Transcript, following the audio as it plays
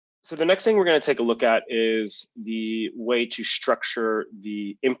So the next thing we're going to take a look at is the way to structure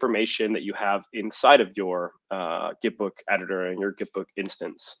the information that you have inside of your GitBook editor and your GitBook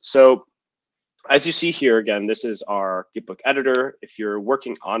instance. So as you see here, again, this is our GitBook editor. If you're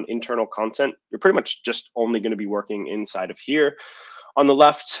working on internal content, you're pretty much just only going to be working inside of here. On the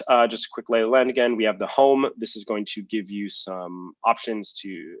left, just a quick lay of the land again, we have the home. This is going to give you some options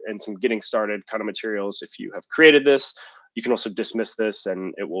to and some getting started kind of materials if you have created this. You can also dismiss this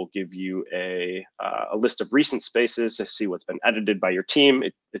and it will give you a list of recent spaces to see what's been edited by your team.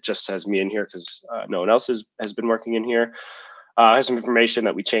 It just says me in here because no one else has been working in here. Has some information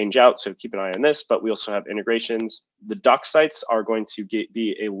that we change out, so keep an eye on this, but we also have integrations. The doc sites are going to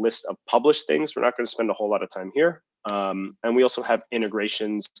be a list of published things. We're not going to spend a whole lot of time here. And we also have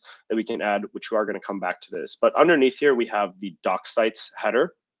integrations that we can add, which we are going to come back to this. But underneath here, we have the doc sites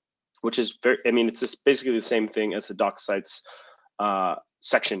header, which is very, I mean, it's just basically the same thing as the doc sites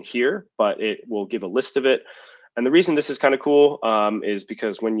section here, but it will give a list of it. And the reason this is kind of cool is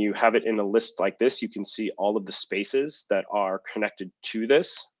because when you have it in a list like this, you can see all of the spaces that are connected to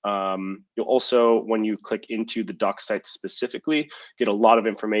this. You'll also, when you click into the doc site specifically, get a lot of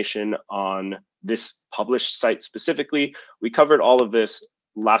information on this published site specifically. We covered all of this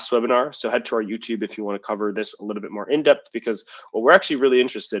last webinar, so head to our YouTube if you want to cover this a little bit more in depth, because what we're actually really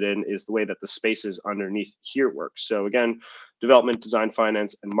interested in is the way that the spaces underneath here work. So again, development, design,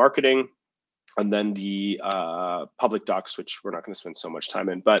 finance, and marketing, and then the public docs, which we're not going to spend so much time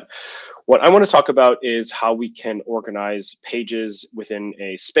in. But what I want to talk about is how we can organize pages within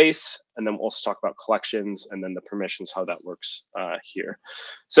a space, and then we'll also talk about collections and then the permissions, how that works here.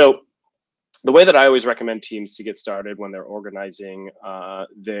 So the way that I always recommend teams to get started when they're organizing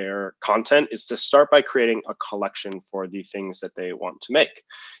their content is to start by creating a collection for the things that they want to make.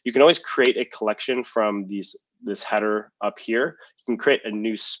 You can always create a collection from this header up here. You can create a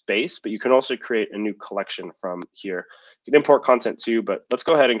new space, but you can also create a new collection from here. You can import content too, but let's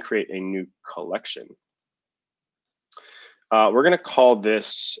go ahead and create a new collection. We're going to call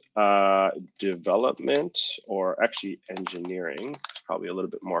this development, or actually engineering, probably a little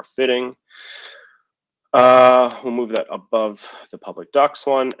bit more fitting. We'll move that above the public docs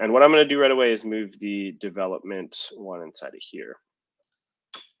one. And what I'm going to do right away is move the development one inside of here.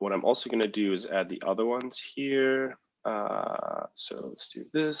 What I'm also going to do is add the other ones here. So let's do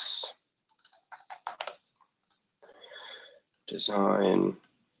this. Design.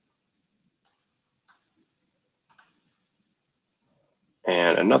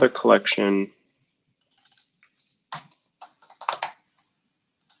 And another collection.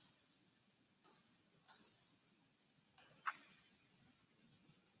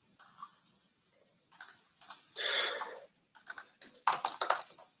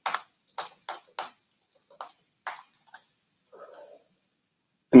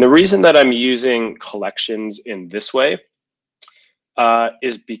 And the reason that I'm using collections in this way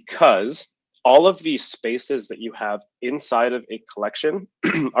is because all of these spaces that you have inside of a collection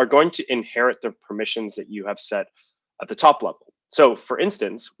are going to inherit the permissions that you have set at the top level. So for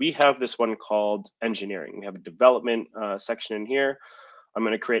instance, we have this one called engineering. We have a development section in here. I'm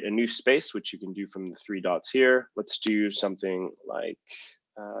going to create a new space, which you can do from the 3 dots here. Let's do something like,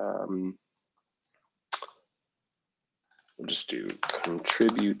 we'll just do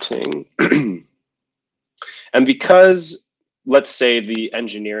contributing. And because, let's say, the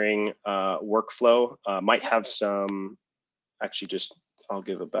engineering workflow might have some, actually just, I'll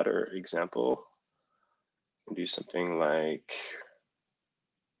give a better example. Do something like,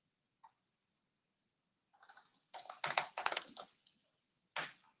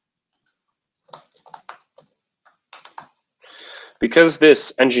 because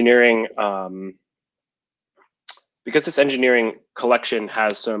this engineering collection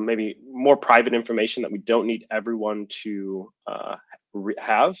has some maybe more private information that we don't need everyone to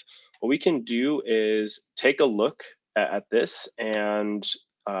have, what we can do is take a look at this and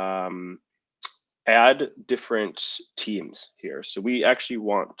add different teams here. So we actually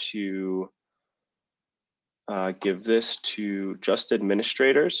want to give this to just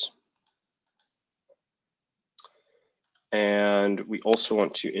administrators. And we also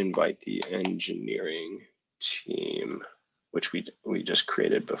want to invite the engineering team, which we just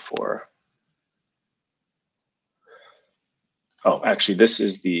created before. Oh, actually, this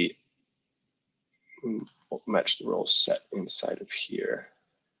is the match the roles set inside of here.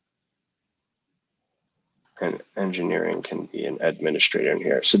 And engineering can be an administrator in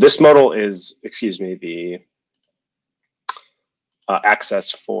here. So this modal is, excuse me, the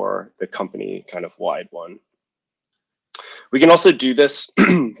access for the company kind of wide one. We can also do this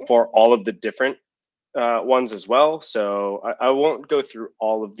for all of the different ones as well. So I won't go through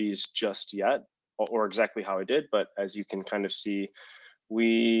all of these just yet, or exactly how I did, but as you can kind of see,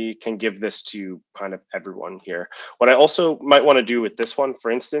 we can give this to kind of everyone here. What I also might want to do with this one,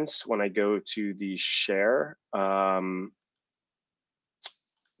 for instance, when I go to the share,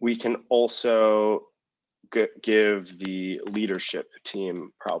 we can also give the leadership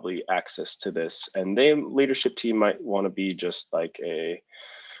team probably access to this, and the leadership team might want to be just like a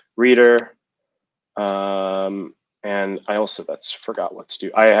reader. And I also forgot what to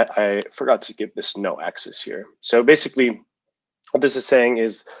do. I forgot to give this no access here. So basically, what this is saying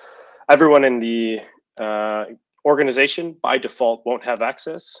is everyone in the organization by default won't have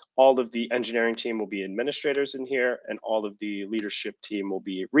access. All of the engineering team will be administrators in here, and all of the leadership team will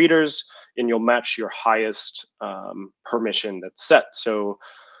be readers, and you'll match your highest permission that's set. So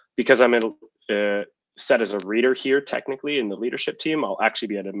because I'm set as a reader here, technically in the leadership team, I'll actually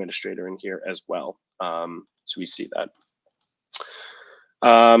be an administrator in here as well. So we see that.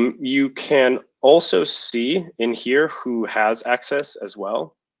 You can also see in here who has access as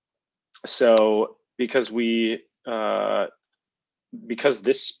well. So because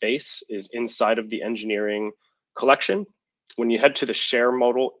this space is inside of the engineering collection, when you head to the share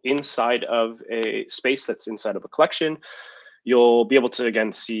modal inside of a space that's inside of a collection, you'll be able to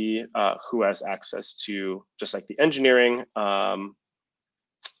again see who has access to just like the engineering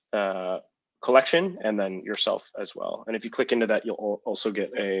collection, and then yourself as well. And if you click into that, you'll also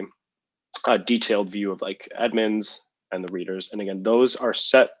get a detailed view of like admins and the readers. And again, those are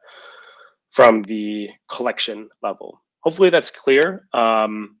set from the collection level. Hopefully that's clear.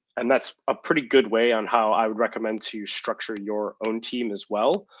 And that's a pretty good way on how I would recommend to structure your own team as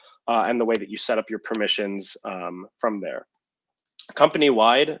well, and the way that you set up your permissions from there.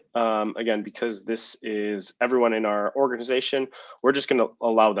 Company-wide, again, because this is everyone in our organization, we're just going to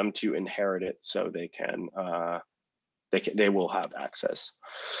allow them to inherit it, so they will have access.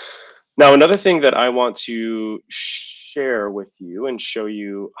 Now, another thing that I want to share with you and show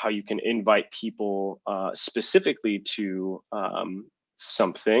you how you can invite people specifically to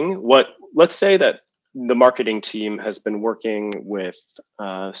something. Let's say that the marketing team has been working with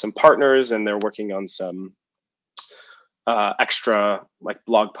some partners, and they're working on some extra like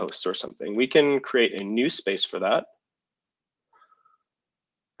blog posts or something. We can create a new space for that.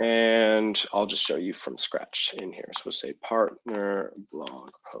 And I'll just show you from scratch in here. So we'll say partner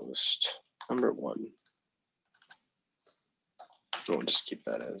blog post number 1. We'll just keep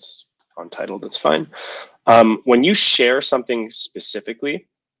that as untitled, that's fine. When you share something specifically,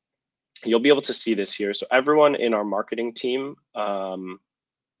 you'll be able to see this here. So everyone in our marketing team will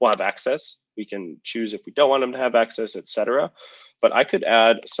have access. We can choose if we don't want them to have access, etc. But I could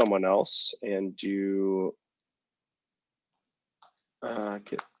add someone else and do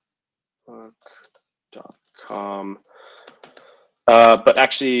GitBook.com. But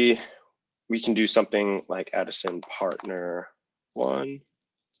actually, we can do something like Addison partner 1.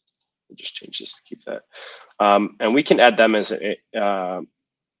 We'll just change this to keep that. And we can add them as a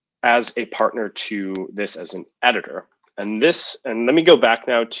partner to this as an editor. And let me go back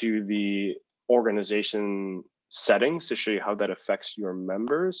now to the organization settings to show you how that affects your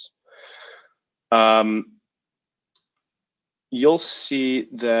members. You'll see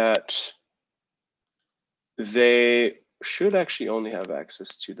that they should actually only have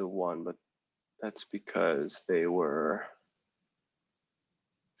access to the 1, but that's because they were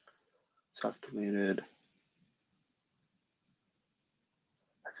self-deleted.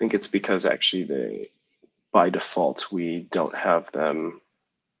 I think it's because actually by default, we don't have them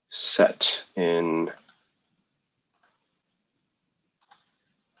set in.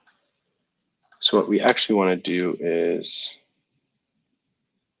 So what we actually want to do is,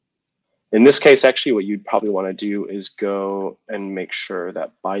 in this case, actually what you'd probably want to do is go and make sure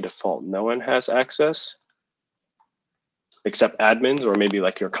that by default, no one has access except admins or maybe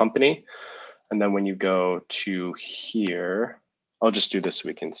like your company. And then when you go to here, I'll just do this so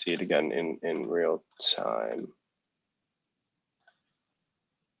we can see it again in real time.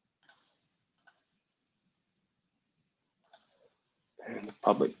 And the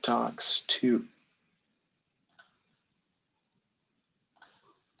public docs too.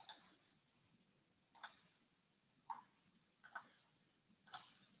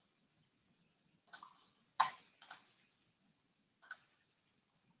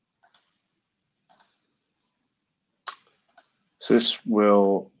 So this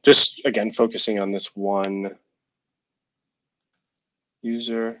will just, again, focusing on this one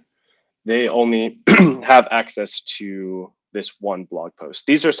user, they only have access to this one blog post.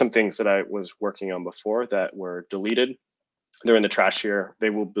 These are some things that I was working on before that were deleted. they're in the trash here. They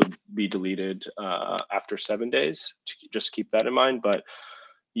will be deleted after 7 days. Just keep that in mind. But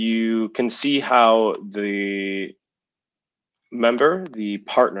you can see how the member, the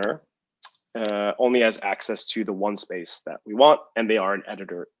partner, only has access to the one space that we want, and they are an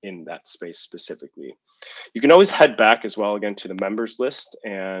editor in that space specifically. You can always head back as well again to the members list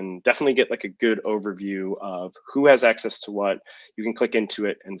and definitely get like a good overview of who has access to what. You can click into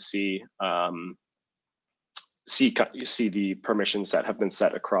it and see see the permissions that have been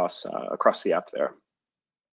set across across the app there.